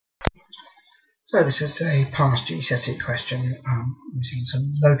So this is a past GCSE question using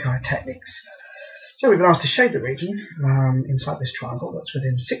some loci techniques. So we've been asked to shade the region inside this triangle that's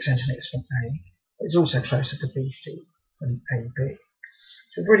within 6 centimetres from A, but is also closer to BC than AB.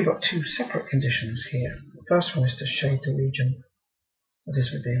 So we've really got two separate conditions here. The first one is to shade the region that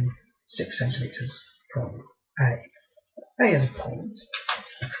is within 6 centimetres from A. A is a point,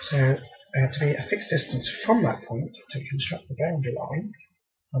 so to be a fixed distance from that point to construct the boundary line,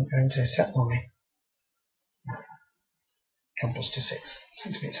 I'm going to set my compass to 6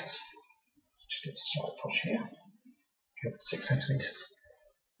 centimetres. Just get a slight push here. Okay, 6 centimetres.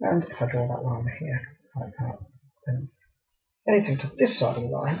 And if I draw that line here like that, then anything to this side of the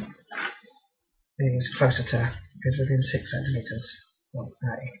line is within 6 centimetres of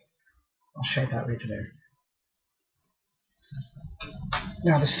A. I'll shade that region in.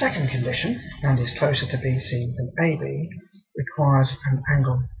 Now the second condition, and is closer to BC than AB, requires an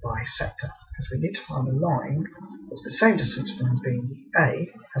angle bisector, because we need to find a line that's the same distance from BA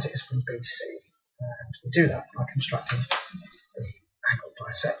as it is from BC. And we do that by constructing the angle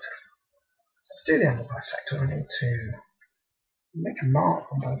bisector. So to do the angle bisector, I need to make a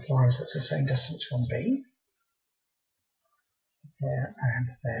mark on both lines that's the same distance from B, there and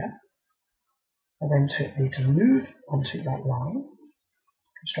there. And then need to move onto that line,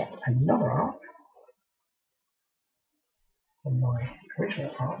 construct another arc from my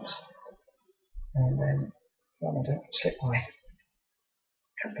original arcs, and then what I'm going to do, slip my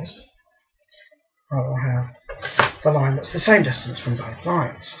compass. I will have the line that's the same distance from both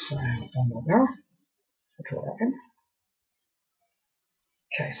lines. So I've done that now. I'll draw that in.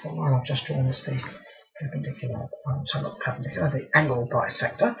 Okay, so the line I've just drawn is the perpendicular, the angle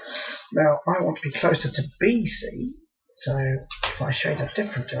bisector. Now I want to be closer to BC, so if I shade a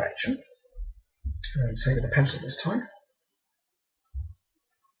different direction, say with a pencil this time,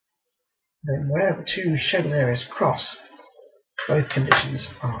 then where the two shaded areas cross, both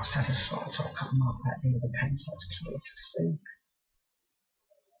conditions are satisfied. So I'll cut and mark that in with a pen so it's clear to see.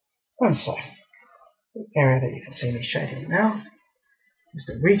 And so, the area that you can see me shading now is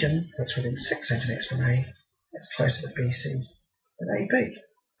the region that's within 6 centimetres from A, that's closer to BC than AB.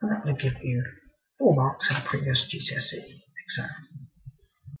 And that will give you 4 marks in the previous GCSE exam.